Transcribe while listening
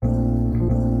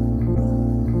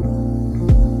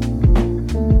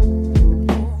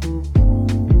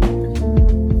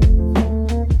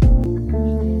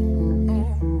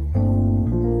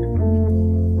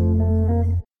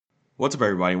up,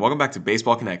 everybody? Welcome back to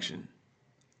Baseball Connection.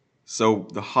 So,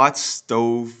 the hot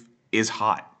stove is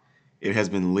hot. It has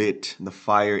been lit, the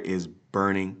fire is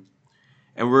burning,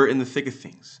 and we're in the thick of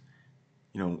things.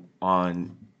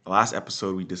 On the last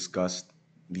episode, we discussed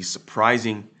the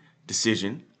surprising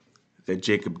decision that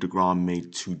Jacob deGrom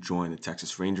made to join the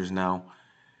Texas Rangers now.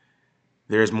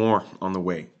 There's more on the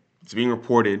way. It's being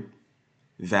reported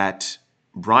that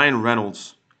Bryan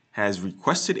Reynolds has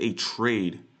requested a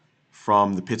trade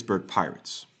from the Pittsburgh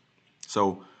Pirates.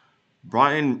 So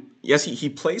Bryan, yes, he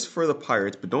plays for the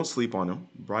Pirates, but don't sleep on him.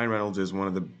 Bryan Reynolds is one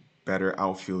of the better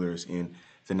outfielders in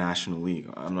the National League.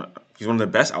 He's one of the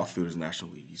best outfielders in the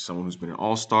National League. He's someone who's been an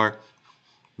all-star,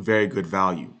 very good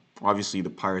value. Obviously,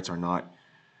 the Pirates are not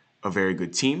a very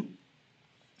good team,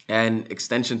 and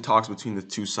extension talks between the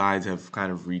two sides have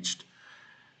kind of reached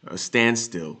a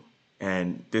standstill,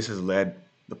 and this has led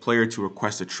the player to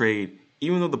request a trade,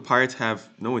 even though the Pirates have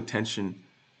no intention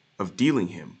of dealing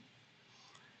him.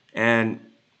 And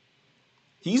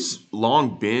he's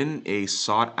long been a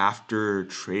sought-after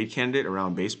trade candidate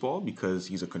around baseball because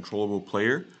he's a controllable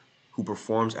player who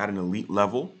performs at an elite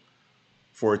level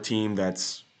for a team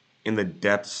that's in the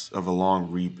depths of a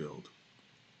long rebuild.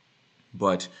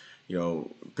 But,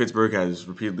 Pittsburgh has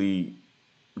repeatedly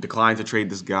declined to trade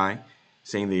this guy,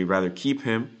 saying they'd rather keep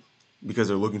him because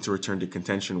they're looking to return to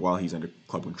contention while he's under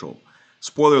club control.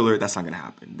 Spoiler alert, that's not going to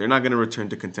happen. They're not going to return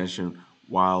to contention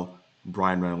while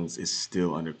Bryan Reynolds is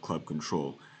still under club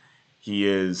control. He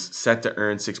is set to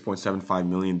earn $6.75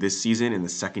 million this season in the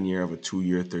second year of a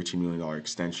 2-year, $13 million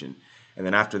extension. And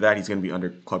then after that, he's going to be under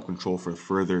club control for a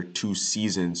further 2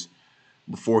 seasons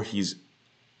before he's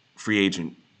free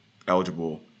agent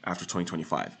eligible after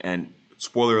 2025. And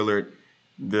spoiler alert,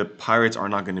 the Pirates are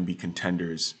not going to be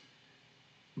contenders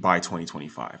by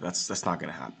 2025. That's not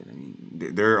going to happen. I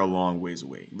mean, they're a long ways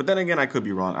away. But then again, I could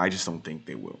be wrong. I just don't think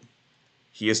they will.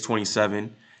 He is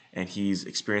 27, and he's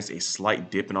experienced a slight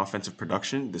dip in offensive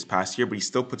production this past year, but he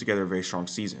still put together a very strong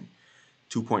season.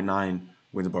 2.9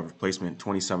 wins above replacement,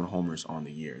 27 homers on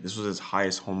the year. This was his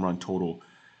highest home run total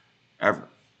ever.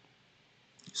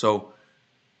 So,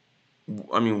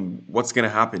 what's going to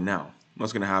happen now?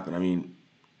 What's going to happen?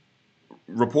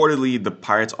 Reportedly, the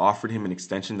Pirates offered him an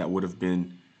extension that would have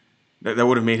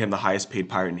made him the highest paid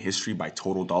Pirate in history by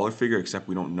total dollar figure, except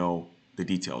we don't know the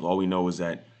details. All we know is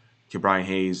that Ke'Bryan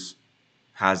Hayes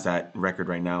has that record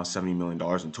right now, $70 million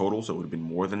in total, so it would have been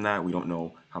more than that. We don't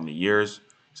know how many years,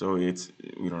 so we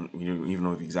don't even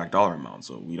know the exact dollar amount,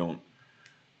 so we don't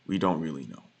really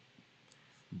know.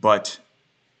 But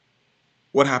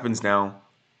what happens now?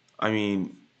 I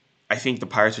think the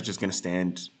Pirates are just going to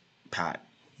stand pat.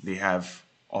 They have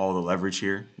all the leverage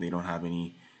here. They don't have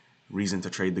any reason to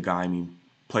trade the guy.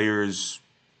 Players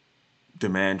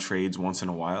demand trades once in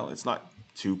a while. It's not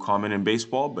too common in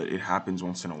baseball, but it happens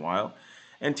once in a while.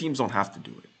 And teams don't have to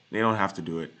do it. They don't have to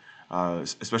do it,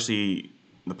 especially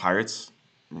the Pirates.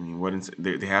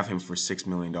 They have him for $6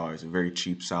 million, a very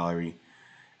cheap salary,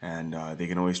 and they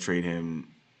can always trade him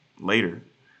later.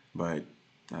 But,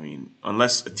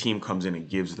 unless a team comes in and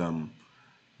gives them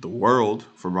the world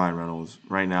for Bryan Reynolds,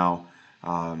 right now,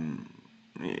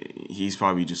 he's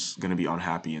probably just going to be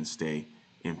unhappy and stay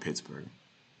in Pittsburgh.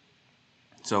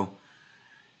 So,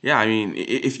 yeah,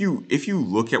 if you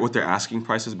look at what their asking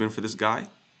price has been for this guy,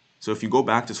 so if you go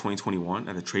back to 2021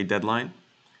 at the trade deadline,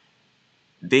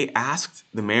 they asked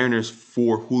the Mariners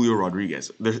for Julio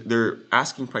Rodriguez. Their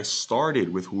asking price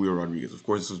started with Julio Rodriguez. Of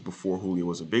course, this was before Julio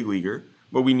was a big leaguer,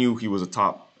 but we knew he was a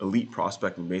top elite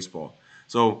prospect in baseball.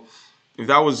 So if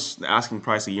that was the asking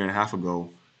price a year and a half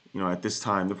ago, at this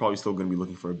time, they're probably still going to be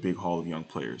looking for a big haul of young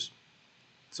players.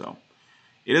 So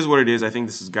it is what it is. I think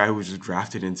this is a guy who was just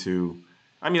drafted into.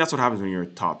 That's what happens when you're a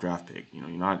top draft pick.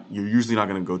 You're usually not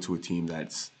going to go to a team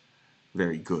that's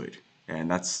very good,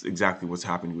 and that's exactly what's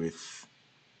happened with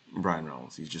Bryan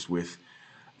Reynolds. He's just with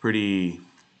pretty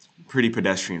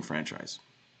pedestrian franchise.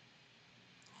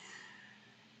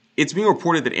 It's being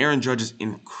reported that Aaron Judge is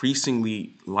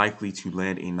increasingly likely to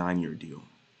land a 9-year deal.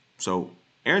 So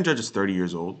Aaron Judge is 30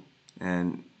 years old,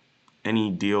 and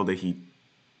any deal that he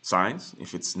signs,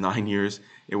 if it's 9 years,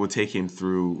 it will take him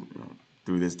through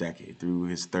this decade, through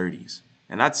his 30s.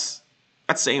 And that's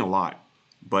saying a lot.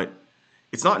 But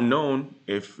it's not known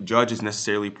if Judge is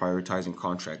necessarily prioritizing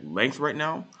contract length right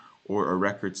now or a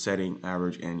record-setting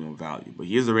average annual value. But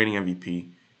he is the reigning MVP,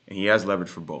 and he has leverage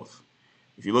for both.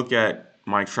 If you look at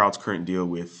Mike Trout's current deal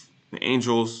with the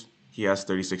Angels, he has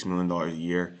 $36 million a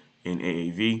year in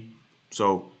AAV.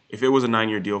 So if it was a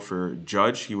 9-year deal for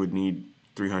Judge, he would need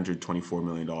 $324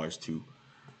 million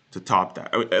to top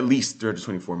that, at least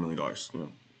 $324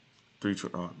 million.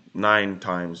 9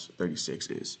 times 36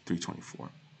 is 324.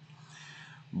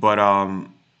 But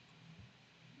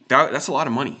that's a lot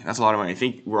of money. That's a lot of money. I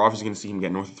think we're obviously going to see him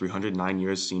get north of 300. 9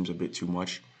 years seems a bit too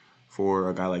much for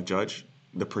a guy like Judge.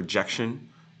 The projection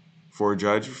for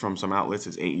Judge from some outlets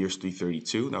is 8 years,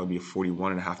 332. That would be a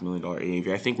 $41.5 million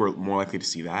AAV. I think we're more likely to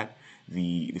see that,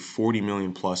 the 40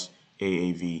 million plus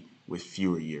AAV with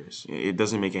fewer years. It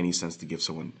doesn't make any sense to give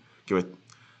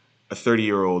a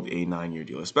 30-year-old a 9-year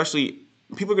deal. Especially,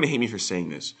 people are going to hate me for saying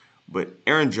this, but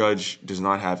Aaron Judge does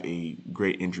not have a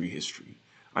great injury history.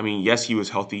 I mean, yes, he was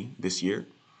healthy this year, and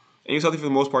he was healthy for the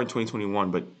most part in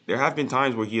 2021, but there have been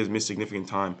times where he has missed significant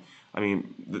time. I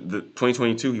mean, the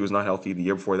 2022, he was not healthy. The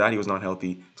year before that, he was not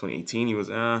healthy. 2018, he was,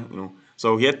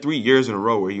 So he had 3 years in a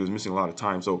row where he was missing a lot of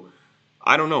time. So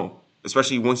I don't know,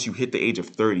 especially once you hit the age of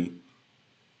 30,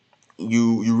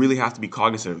 you really have to be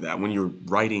cognizant of that when you're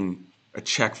writing a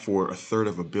check for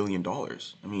 $333 billion.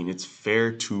 I mean, it's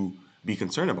fair to be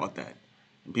concerned about that.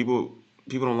 People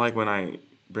don't like when I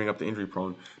bring up the injury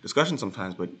prone discussion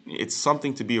sometimes, but it's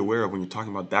something to be aware of when you're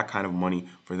talking about that kind of money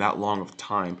for that long of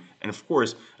time. And of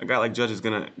course, a guy like Judge is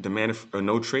going to demand a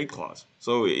no trade clause.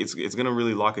 So it's going to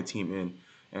really lock a team in,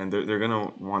 and they're going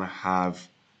to want to have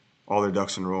all their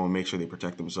ducks in a row and make sure they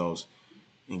protect themselves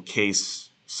in case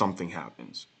something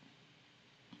happens.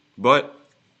 But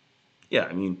yeah,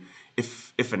 I mean,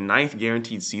 if a 9th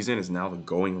guaranteed season is now the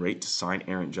going rate to sign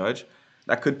Aaron Judge,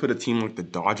 that could put a team like the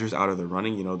Dodgers out of the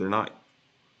running.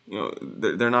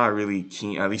 They're not really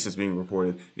keen. At least it's being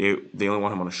reported. They only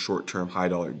want him on a short-term,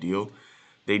 high-dollar deal.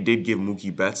 They did give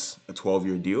Mookie Betts a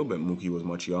 12-year deal, but Mookie was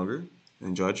much younger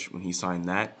than Judge when he signed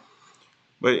that.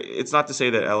 But it's not to say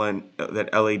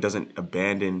that LA doesn't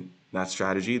abandon that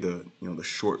strategy, the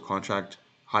short contract,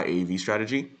 high AAV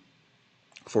strategy,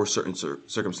 for certain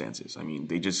circumstances. I mean,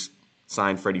 they just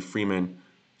signed Freddie Freeman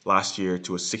last year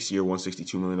to a 6-year,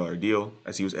 $162 million deal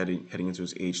as he was heading into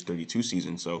his age 32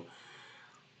 season. So,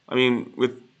 I mean,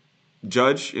 with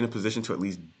Judge in a position to at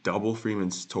least double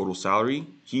Freeman's total salary,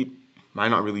 he might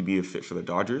not really be a fit for the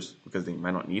Dodgers because they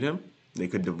might not need him. They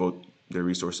could devote their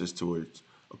resources towards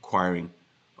acquiring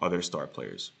other star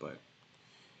players, but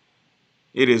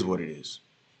it is what it is.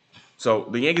 So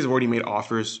the Yankees have already made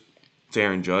offers to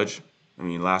Aaron Judge. I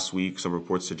mean, last week some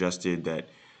reports suggested that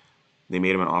they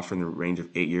made him an offer in the range of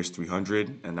 8 years,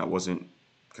 300, and that wasn't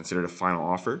considered a final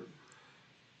offer.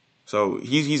 So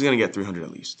he's going to get 300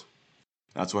 at least.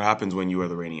 That's what happens when you are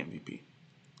the reigning MVP.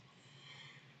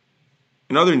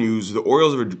 In other news, the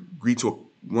Orioles have agreed to a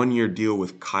 1-year deal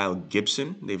with Kyle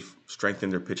Gibson. They've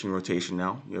strengthened their pitching rotation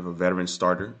now. You have a veteran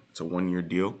starter. It's a 1-year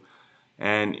deal.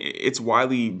 And it's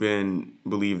widely been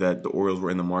believed that the Orioles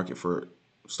were in the market for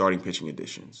starting pitching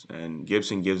additions. And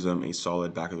Gibson gives them a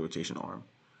solid back-of-the-rotation arm.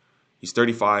 He's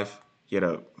 35. He had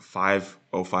a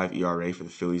 5.05 ERA for the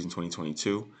Phillies in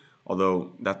 2022.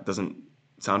 Although that doesn't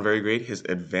sound very great, his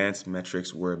advanced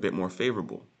metrics were a bit more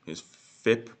favorable. His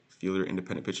FIP, fielder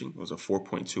independent pitching, was a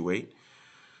 4.28.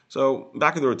 So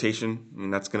back of the rotation, I mean,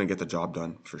 that's going to get the job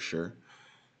done for sure.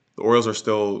 The Orioles are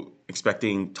still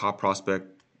expecting top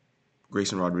prospect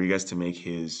Grayson Rodriguez to make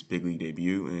his big league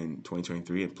debut in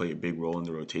 2023 and play a big role in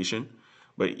the rotation.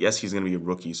 But yes, he's going to be a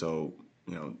rookie, so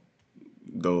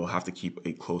they'll have to keep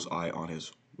a close eye on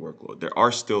his workload. There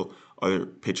are still other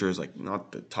pitchers, like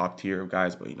not the top tier of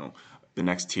guys, but the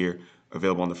next tier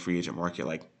available on the free agent market,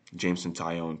 like Jameson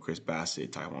Taillon, Chris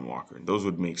Bassett, Taijuan Walker. And those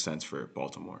would make sense for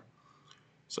Baltimore.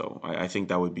 So I think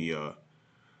that would be a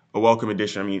welcome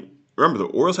addition. I mean, remember, the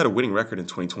Orioles had a winning record in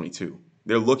 2022.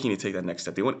 They're looking to take that next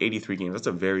step. They won 83 games. That's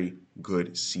a very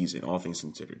good season, all things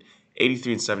considered.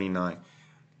 83 and 79.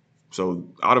 So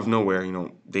out of nowhere,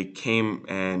 they came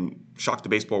and shocked the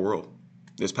baseball world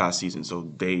this past season.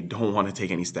 So they don't want to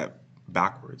take any step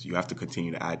backwards. You have to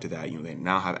continue to add to that. They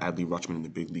now have Adley Rutschman in the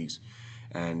big leagues,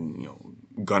 and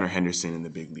Gunnar Henderson in the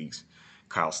big leagues,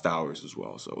 Kyle Stowers as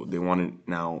well. So they want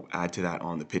to now add to that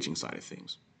on the pitching side of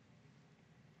things.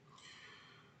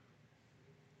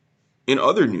 In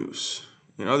other news,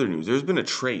 there's been a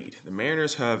trade. The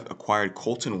Mariners have acquired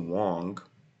Kolten Wong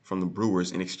from the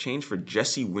Brewers in exchange for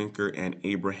Jesse Winker and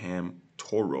Abraham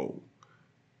Toro.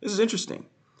 This is interesting.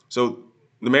 So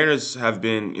the Mariners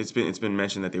it's been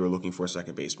mentioned that they were looking for a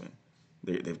second baseman.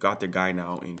 They've got their guy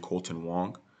now in Kolten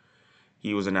Wong.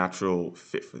 He was a natural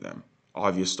fit for them.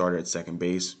 Obvious starter at second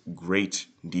base, great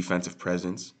defensive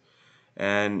presence,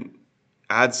 and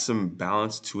adds some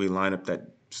balance to a lineup that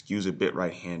skews a bit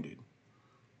right-handed.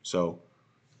 So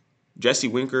Jesse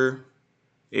Winker,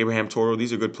 Abraham Toro,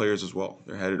 these are good players as well.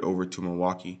 They're headed over to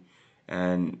Milwaukee,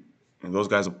 and those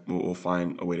guys will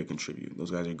find a way to contribute.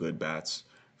 Those guys are good bats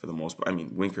for the most part. I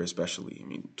mean, Winker especially. I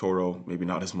mean, Toro maybe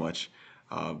not as much,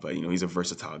 but he's a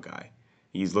versatile guy.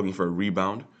 He's looking for a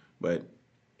rebound, but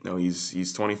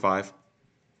he's 25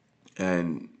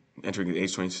 and entering the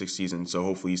age 26 season, so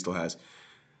hopefully he still has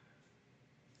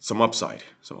some upside.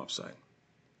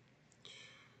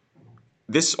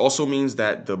 This also means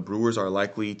that the Brewers are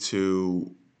likely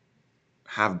to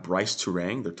have Bryce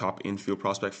Turang, their top infield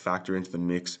prospect, factor into the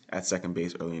mix at second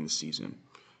base early in the season.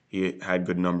 He had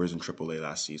good numbers in AAA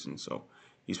last season, so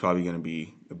he's probably going to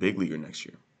be a big leaguer next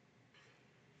year.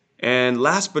 And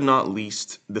last but not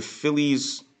least, the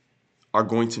Phillies are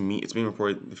going to meet. It's being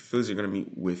reported the Phillies are going to meet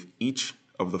with each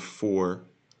of the 4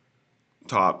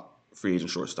 top free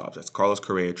agent shortstops. That's Carlos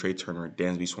Correa, Trey Turner,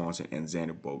 Dansby Swanson, and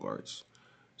Xander Bogaerts.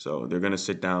 So they're going to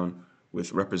sit down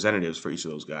with representatives for each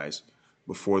of those guys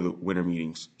before the winter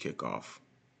meetings kick off.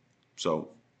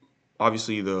 So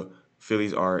obviously the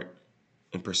Phillies are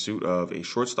in pursuit of a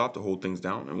shortstop to hold things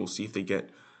down, and we'll see if they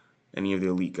get any of the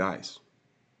elite guys.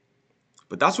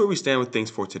 But that's where we stand with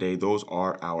things for today. Those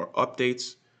are our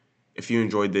updates. If you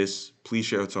enjoyed this, please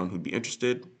share with someone who'd be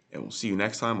interested, and we'll see you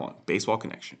next time on Baseball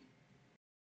Connection.